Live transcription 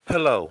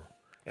Hello,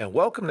 and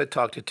welcome to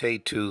Talk to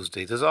Tate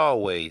Tuesdays. As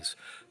always,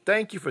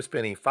 thank you for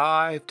spending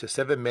 5 to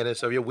 7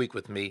 minutes of your week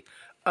with me,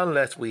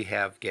 unless we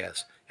have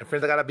guests. And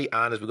friends, I gotta be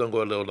honest, we're gonna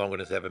go a little longer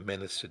than 7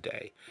 minutes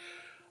today.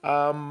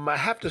 I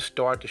have to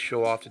start the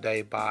show off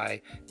today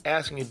by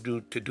asking you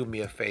to do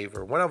me a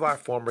favor. One of our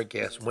former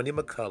guests, Wendy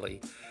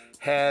McCulley,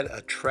 had a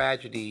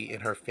tragedy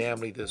in her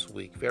family this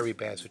week. Very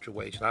bad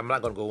situation. I'm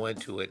not going to go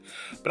into it,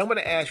 but I'm going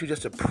to ask you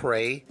just to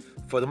pray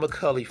for the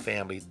McCulley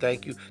family.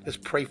 Thank you.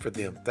 Just pray for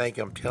them. Thank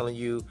you. I'm telling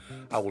you,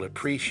 I will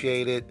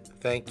appreciate it.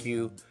 Thank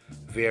you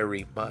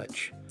very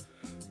much.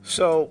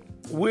 So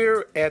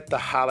we're at the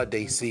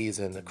holiday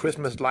season. The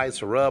Christmas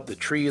lights are up. The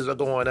trees are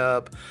going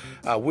up.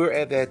 We're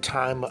at that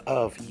time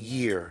of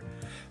year.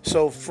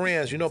 So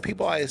friends,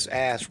 people always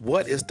ask,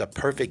 what is the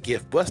perfect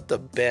gift? What's the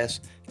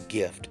best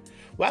gift?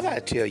 Well, I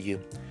got to tell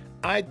you,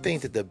 I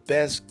think that the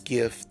best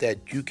gift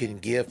that you can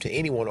give to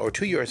anyone or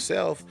to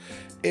yourself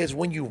is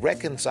when you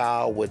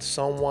reconcile with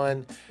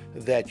someone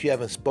that you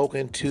haven't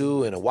spoken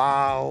to in a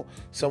while,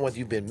 someone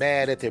you've been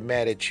mad at, they're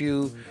mad at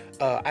you.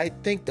 I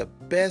think the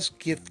best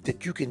gift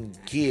that you can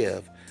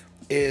give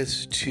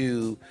is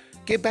to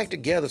get back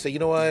together. Say, you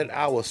know what,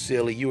 I was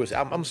silly.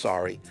 I'm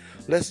sorry.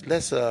 Let's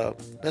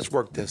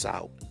work this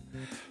out.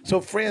 So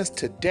friends,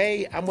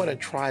 today I'm going to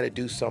try to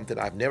do something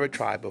I've never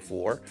tried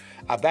before.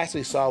 I've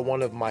actually saw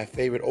one of my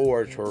favorite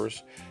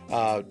orators,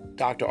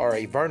 Dr.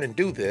 R.A. Vernon,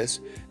 do this,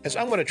 and so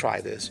I'm going to try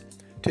this.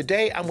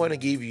 Today I'm going to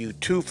give you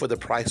two for the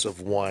price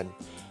of one.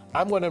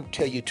 I'm going to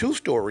tell you two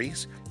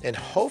stories, and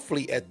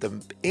hopefully at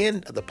the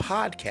end of the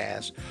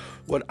podcast,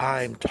 what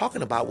I'm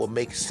talking about will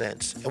make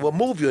sense and will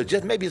move you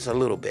just maybe it's a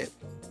little bit.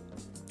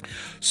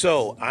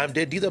 So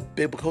these are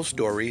biblical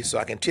stories, so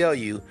I can tell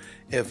you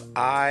if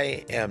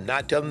I am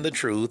not telling the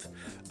truth,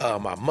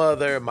 my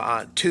mother, my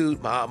Aunt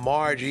Toot, my Aunt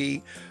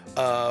Margie,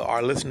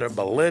 our listener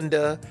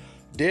Belinda,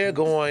 they're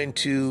going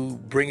to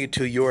bring it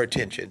to your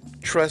attention.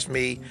 Trust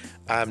me,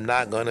 I'm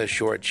not going to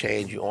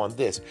shortchange you on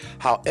this.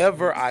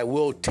 However, I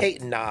will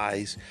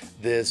Tatonize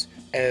this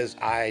as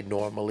I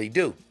normally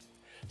do.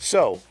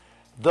 So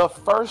the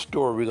first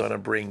story we're going to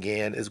bring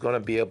in is going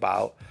to be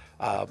about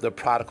the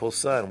prodigal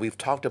son. We've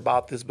talked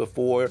about this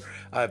before.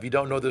 If you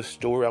don't know this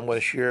story, I'm going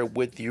to share it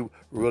with you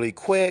really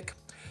quick.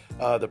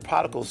 The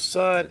prodigal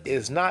son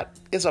is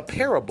a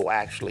parable,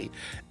 actually.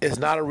 It's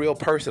not a real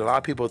person. A lot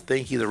of people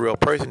think he's a real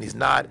person. He's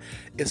not.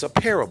 It's a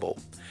parable.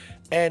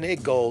 And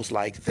it goes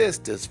like this.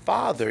 This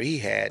father, he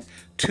had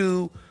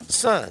two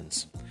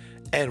sons.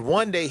 And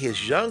one day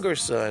his younger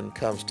son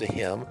comes to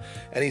him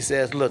and he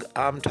says, look,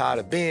 I'm tired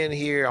of being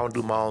here. I want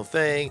to do my own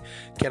thing.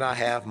 Can I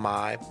have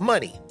my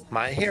money,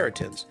 my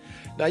inheritance?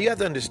 Now you have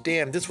to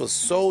understand this was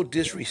so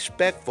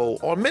disrespectful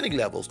on many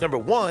levels. Number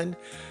one,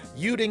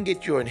 you didn't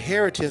get your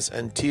inheritance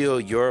until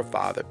your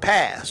father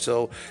passed.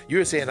 So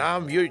you're saying,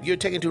 you're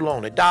taking too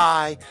long to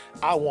die.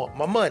 I want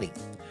my money.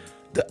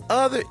 The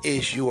other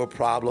issue or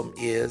problem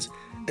is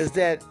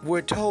that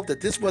we're told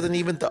that this wasn't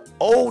even the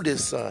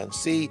oldest son.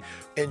 See,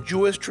 in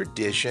Jewish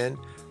tradition,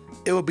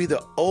 it would be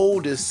the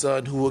oldest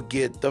son who will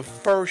get the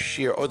first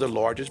share or the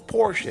largest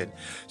portion.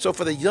 So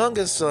for the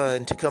youngest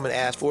son to come and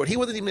ask for it, he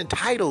wasn't even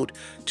entitled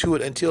to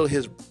it until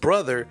his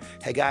brother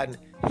had gotten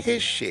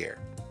his share.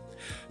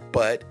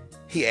 But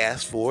he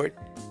asked for it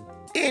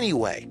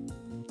anyway.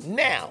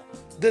 Now,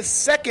 the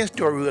second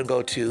story we're going to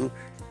go to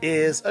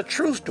is a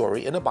true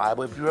story in the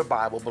Bible. If you're a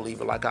Bible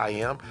believer like I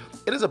am,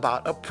 it is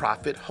about a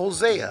prophet,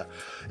 Hosea.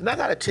 And I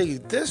got to tell you,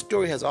 this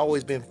story has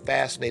always been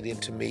fascinating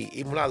to me.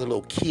 Even when I was a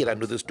little kid, I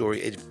knew this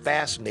story. It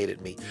fascinated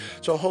me.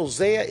 So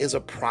Hosea is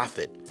a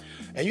prophet.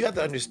 And you have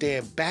to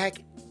understand, back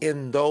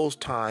in those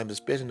times,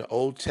 especially in the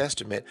Old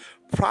Testament,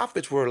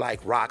 prophets were like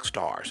rock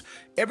stars.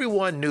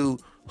 Everyone knew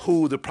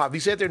who the prophet, he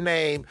said their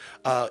name,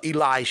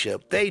 Elisha.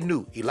 They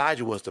knew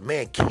Elijah was the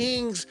man.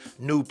 Kings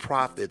knew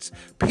prophets.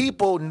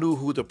 People knew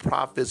who the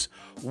prophets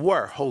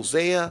were.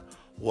 Hosea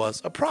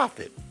was a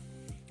prophet.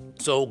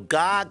 So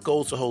God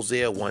goes to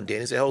Hosea one day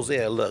and he said,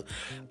 Hosea, look,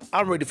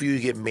 I'm ready for you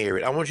to get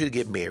married. I want you to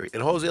get married.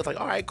 And Hosea's like,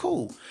 all right,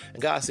 cool.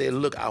 And God said,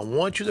 look, I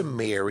want you to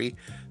marry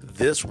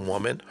this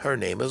woman. Her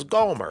name is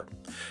Gomer.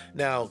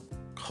 Now,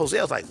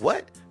 Hosea's like,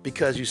 what?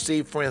 Because you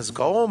see, friends,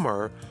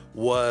 Gomer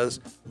was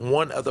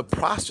one of the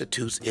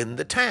prostitutes in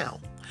the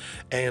town.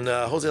 And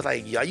Hosea's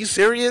like, are you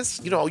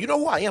serious? You know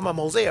who I am. I'm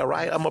Hosea,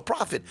 right? I'm a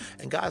prophet.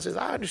 And God says,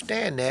 I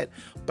understand that,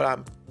 but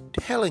I'm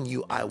telling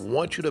you, I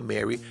want you to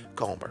marry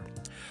Gomer.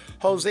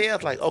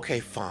 Hosea's like, okay,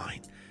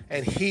 fine.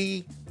 And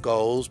he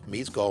goes,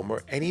 meets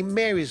Gomer, and he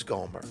marries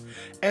Gomer.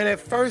 And at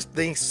first,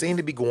 things seem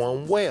to be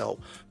going well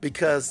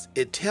because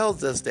it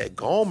tells us that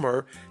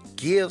Gomer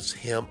gives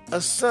him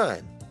a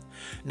son.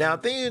 Now,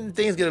 then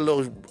things get a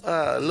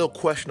little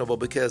questionable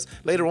because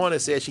later on it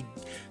says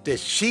that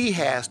she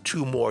has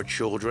two more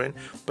children,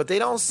 but they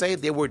don't say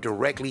they were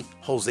directly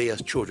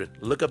Hosea's children.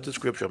 Look up the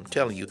scripture, I'm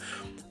telling you.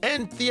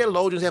 And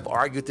theologians have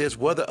argued this.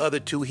 Whether other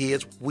two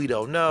his, we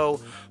don't know,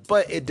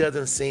 but it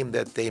doesn't seem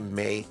that they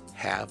may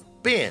have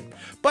been.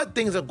 But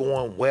things are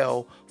going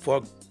well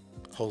for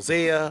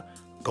Hosea,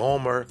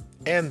 Gomer,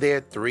 and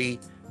their three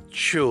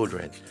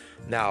children.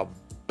 Now,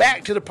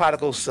 back to the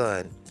prodigal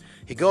son.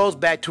 He goes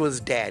back to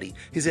his daddy.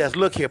 He says,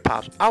 look here,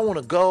 Pops, I want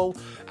to go.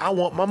 I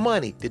want my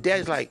money. The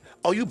daddy's like,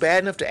 oh, you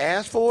bad enough to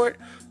ask for it?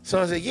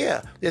 Son said,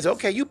 yeah. He says,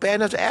 okay, you bad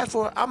enough to ask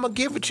for it? I'm going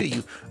to give it to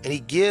you. And he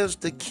gives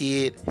the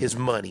kid his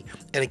money.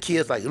 And the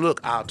kid's like, look,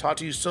 I'll talk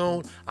to you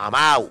soon. I'm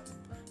out.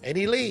 And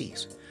he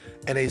leaves.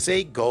 And they say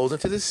he goes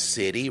into the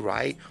city,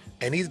 right?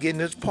 And he's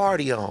getting his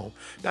party on.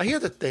 Now,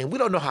 here's the thing. We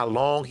don't know how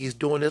long he's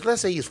doing this.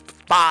 Let's say he's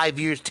 5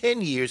 years,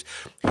 10 years.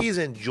 He's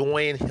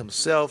enjoying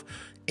himself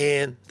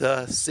in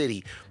the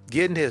city,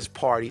 getting his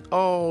party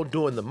on,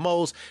 doing the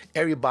most.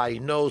 Everybody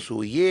knows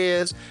who he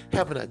is,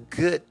 having a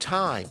good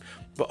time.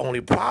 But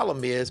only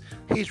problem is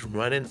he's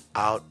running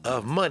out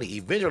of money.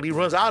 Eventually, he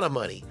runs out of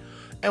money.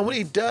 And when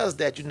he does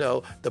that,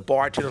 the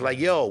bartender's like,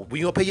 yo,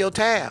 we gonna pay your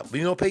tab.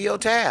 We gonna pay your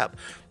tab.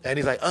 And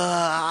he's like,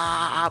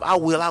 I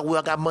will.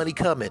 I got money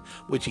coming,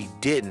 which he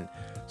didn't.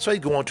 So he's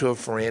going to a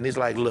friend. He's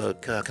like,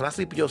 look, can I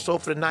sleep on your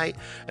sofa tonight?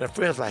 And the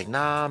friend's like,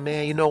 nah,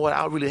 man, you know what?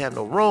 I don't really have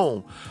no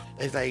room.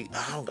 And he's like,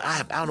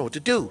 I don't know what to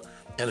do.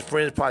 And the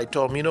friend probably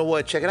told him, you know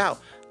what? Check it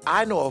out.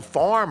 I know a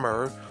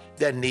farmer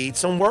that needs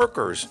some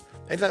workers.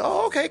 And he's like,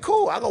 oh, okay,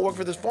 cool. I'll go work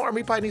for this farmer.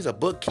 He probably needs a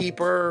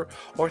bookkeeper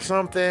or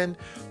something.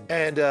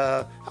 And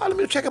let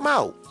me check him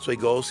out. So he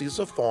goes, sees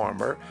a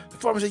farmer. The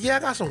farmer says, yeah, I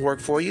got some work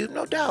for you.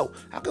 No doubt.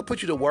 I could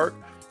put you to work.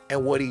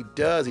 And what he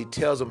does, he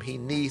tells him he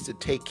needs to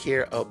take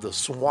care of the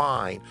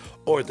swine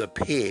or the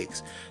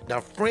pigs. Now,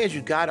 friends,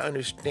 you got to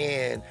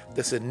understand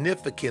the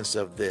significance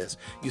of this.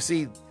 You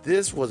see,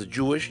 this was a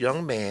Jewish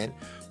young man.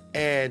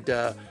 And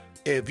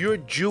if you're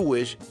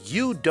Jewish,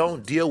 you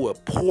don't deal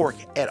with pork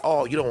at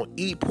all. You don't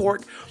eat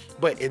pork.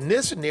 But in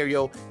this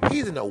scenario,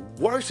 he's in a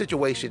worse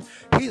situation.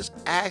 He's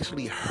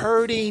actually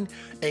herding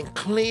and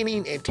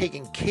cleaning and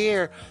taking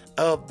care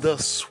of the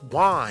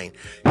swine.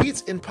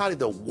 He's in probably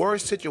the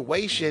worst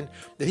situation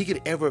that he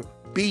could ever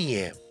be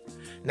in.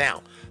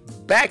 Now,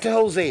 back to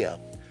Hosea.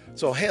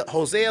 So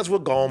Hosea's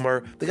with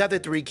Gomer. They got their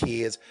 3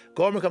 kids.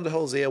 Gomer comes to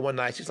Hosea one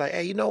night. She's like,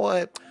 hey, you know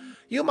what?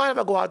 You mind if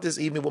I go out this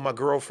evening with my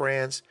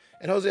girlfriends?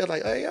 And Hosea's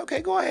like, hey, okay,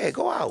 go ahead,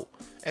 go out.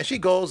 And she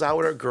goes out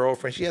with her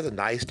girlfriend. She has a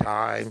nice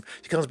time.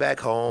 She comes back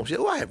home. She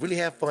says, I really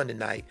had fun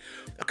tonight.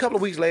 A couple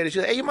of weeks later, she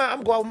says, hey, you mind?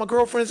 I'm going out with my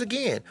girlfriends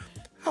again.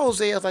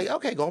 Hosea's like,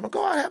 okay, go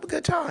out, have a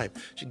good time.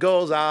 She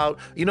goes out.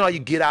 You know how you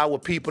get out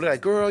with people. They're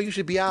like, girl, you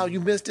should be out. You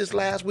missed this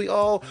last week.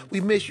 Oh,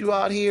 we miss you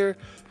out here.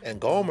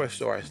 And Gomer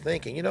starts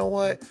thinking, you know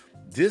what?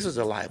 This is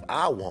the life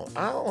I want.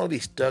 I don't want to be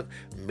stuck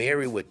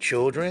married with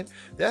children.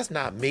 That's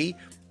not me.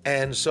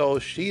 And so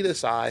she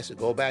decides to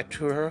go back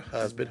to her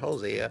husband,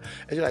 Hosea.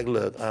 And she's like,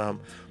 look,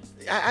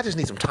 I just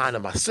need some time to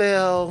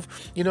myself.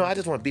 I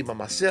just want to be by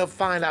myself,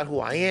 find out who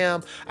I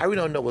am. I really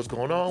don't know what's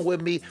going on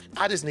with me.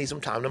 I just need some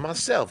time to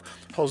myself.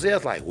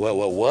 Hosea's like,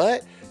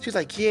 what? She's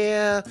like,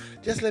 yeah,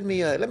 just let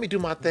me do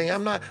my thing.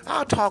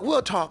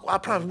 We'll talk. I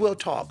promise we'll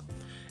talk.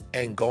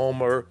 And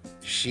Gomer,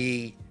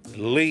 she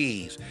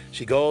leaves.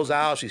 She goes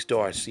out. She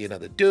starts seeing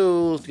other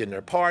dudes, getting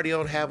her party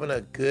on, having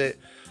a good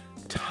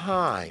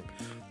time.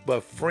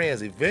 But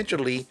friends,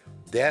 eventually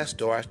that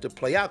starts to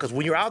play out, because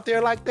when you're out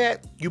there like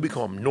that, you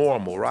become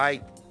normal,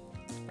 right?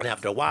 And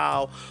after a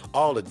while,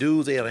 all the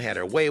dudes, they done had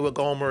their way with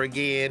Gomer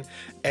again,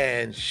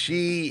 and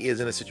she is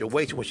in a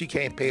situation where she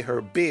can't pay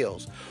her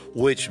bills,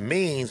 which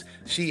means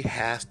she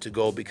has to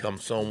go become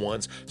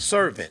someone's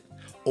servant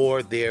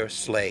or their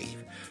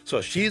slave. So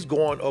she's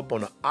going up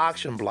on the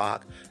auction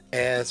block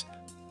as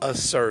a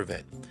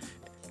servant.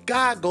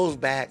 God goes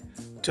back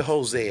to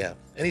Hosea,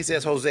 and he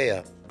says,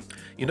 Hosea,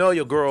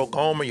 your girl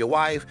Gomer, your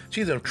wife,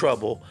 she's in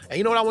trouble. And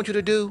you know what I want you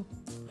to do?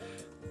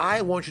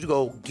 I want you to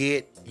go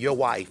get your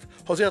wife.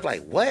 Hosea's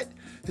like, what?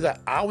 He's like,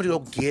 I want you to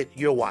go get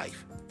your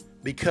wife.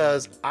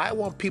 Because I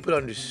want people to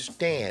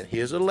understand,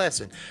 here's a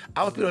lesson.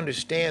 I want people to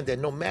understand that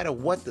no matter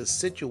what the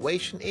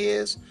situation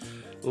is,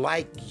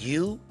 like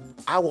you,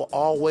 I will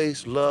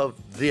always love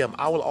them.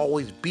 I will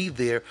always be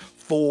there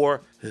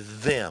for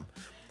them.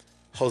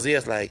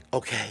 Hosea's like,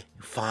 okay,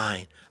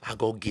 fine, I'll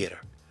go get her.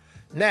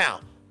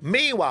 Now,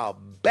 meanwhile,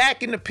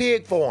 back in the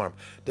pig farm,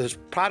 the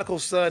prodigal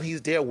son,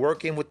 he's there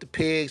working with the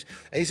pigs,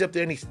 and he's up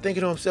there and he's thinking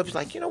to himself, he's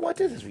like, you know what,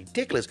 this is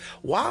ridiculous.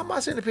 Why am I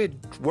sitting up here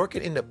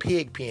working in the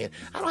pig pen?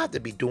 I don't have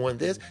to be doing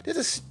this. This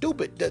is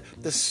stupid.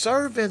 The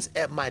servants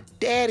at my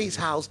daddy's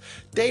house,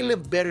 they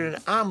live better than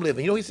I'm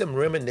living. He's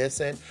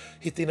reminiscing.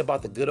 He's thinking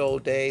about the good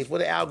old days. What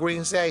did Al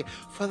Green say?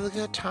 For the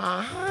good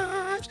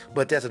times.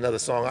 But that's another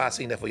song. I'll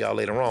sing that for y'all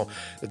later on.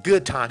 The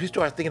good times. He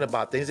started thinking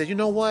about things. He said, you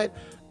know what?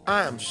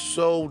 I am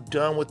so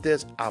done with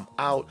this. I'm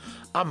out.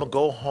 I'm going to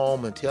go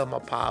home and tell my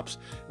pops,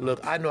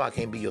 look, I know I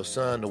can't be your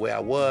son the way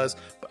I was,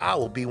 but I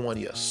will be one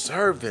of your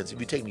servants. If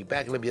you take me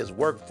back and let me just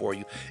work for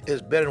you,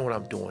 it's better than what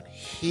I'm doing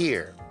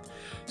here.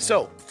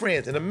 So,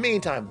 friends, in the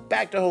meantime,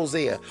 back to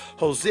Hosea.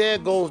 Hosea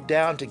goes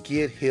down to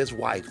get his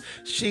wife.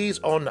 She's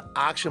on the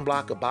auction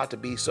block about to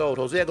be sold.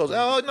 Hosea goes,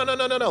 oh,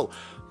 no.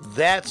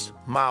 That's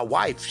my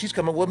wife. She's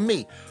coming with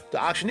me.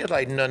 The auctioneer's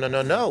like,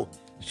 no.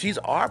 She's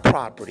our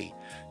property.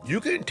 You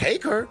can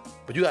take her,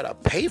 but you got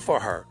to pay for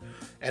her.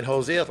 And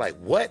Hosea's like,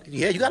 what?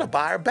 Yeah, you got to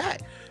buy her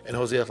back. And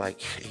Hosea's like,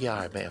 yeah, all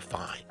right, man,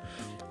 fine.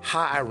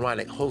 How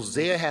ironic.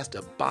 Hosea has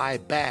to buy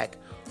back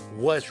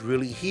what's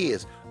really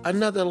his.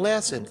 Another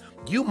lesson.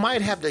 You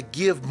might have to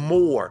give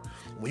more.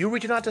 When you're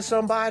reaching out to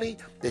somebody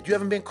that you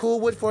haven't been cool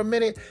with for a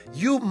minute,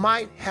 you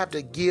might have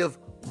to give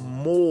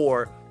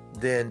more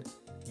than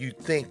you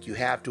think you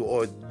have to,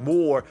 or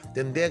more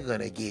than they're going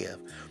to give.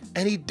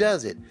 And he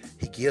does it.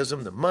 He gives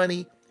them the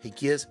money. He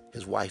gives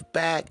his wife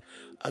back.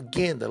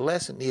 Again, the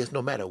lesson is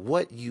no matter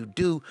what you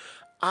do,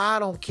 I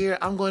don't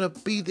care. I'm going to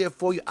be there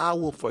for you. I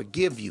will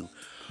forgive you.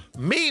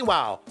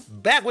 Meanwhile,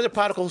 back with the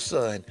prodigal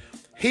son,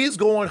 he's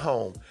going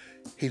home.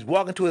 He's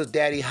walking to his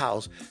daddy's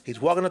house.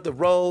 He's walking up the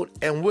road,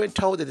 and we're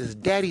told that his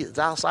daddy is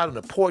outside on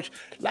the porch,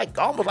 like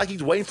almost like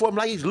he's waiting for him,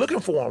 like he's looking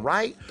for him,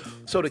 right?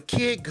 So the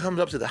kid comes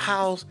up to the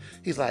house.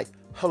 He's like,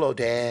 "Hello,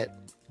 Dad.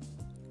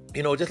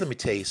 Just let me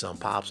tell you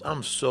something, Pops.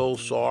 I'm so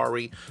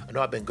sorry. I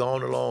know I've been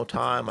gone a long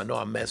time. I know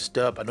I messed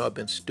up. I know I've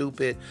been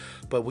stupid.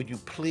 But would you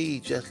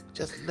please just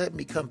let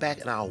me come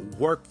back and I'll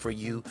work for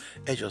you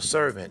as your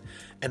servant?"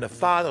 And the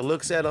father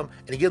looks at him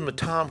and he gives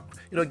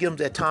him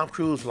that Tom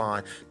Cruise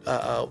line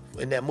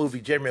in that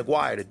movie, Jerry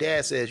Maguire. The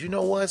dad says, "You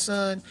know what,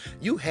 son?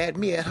 You had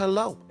me at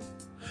hello."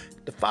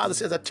 The father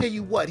says, "I tell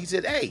you what." He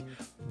said, "Hey,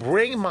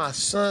 bring my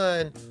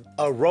son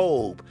a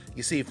robe."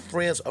 You see,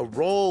 friends, a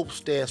robe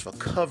stands for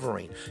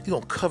covering. He's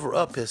going to cover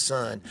up his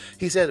son.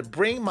 He said,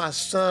 "Bring my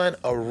son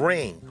a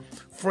ring."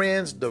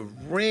 Friends, the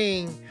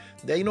ring,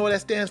 you know what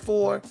that stands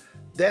for?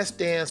 That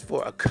stands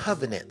for a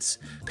covenant.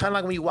 Kind of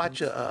like when you watch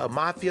a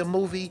mafia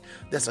movie,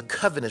 that's a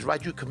covenant,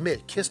 right? You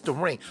kiss the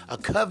ring, a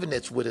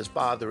covenant with his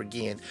father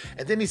again.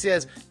 And then he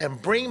says,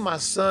 "And bring my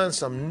son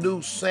some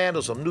new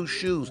sandals, some new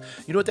shoes."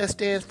 You know what that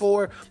stands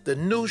for? The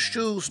new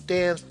shoes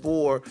stands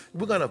for,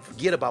 we're going to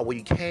forget about where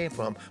you came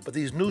from, but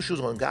these new shoes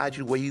are going to guide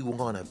you where you were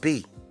going to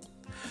be.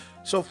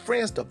 So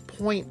friends, the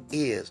point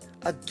is,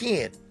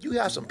 again, you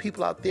have some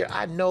people out there,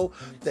 I know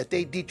that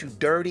they did you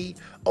dirty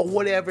or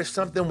whatever,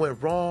 something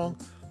went wrong.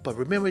 But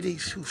remember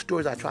these two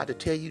stories I tried to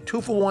tell you,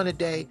 2 for 1 a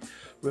day.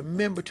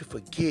 Remember to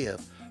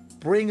forgive.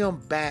 Bring them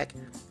back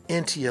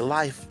into your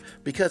life,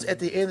 because at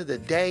the end of the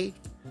day,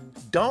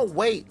 don't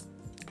wait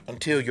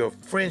until your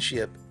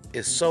friendship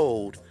is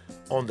sold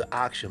on the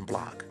auction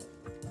block.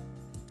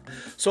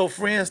 So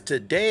friends,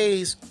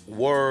 today's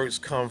words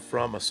come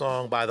from a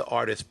song by the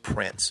artist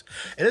Prince.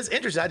 And it's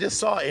interesting. I just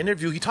saw an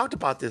interview. He talked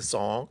about this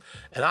song,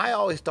 and I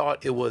always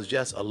thought it was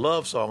just a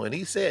love song. And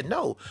he said,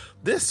 no,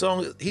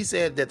 he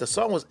said that the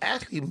song was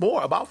actually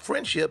more about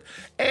friendship,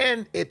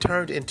 and it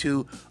turned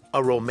into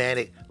a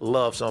romantic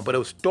love song. But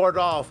it started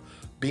off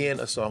being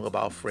a song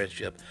about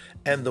friendship.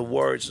 And the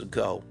words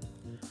go,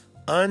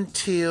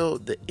 "Until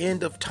the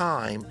end of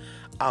time,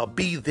 I'll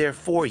be there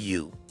for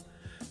you.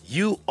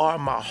 You are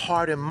my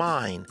heart and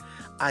mind.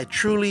 I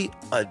truly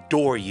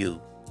adore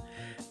you.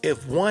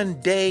 If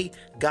one day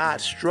God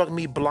struck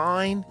me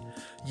blind,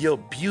 your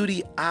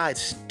beauty I'd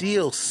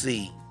still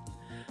see.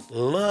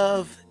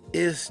 Love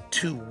is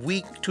too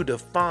weak to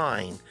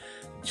define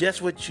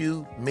just what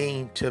you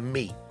mean to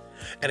me."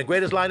 And the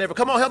greatest line ever.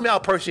 Come on, help me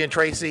out, Percy and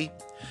Tracy.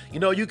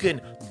 You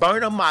can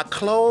burn up my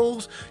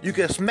clothes. You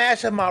can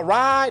smash up my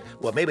ride.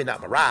 Well, maybe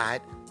not my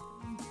ride.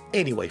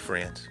 Anyway,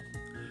 friends,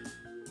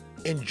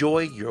 enjoy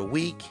your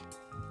week,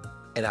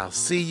 and I'll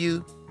see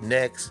you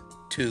next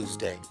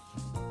Tuesday.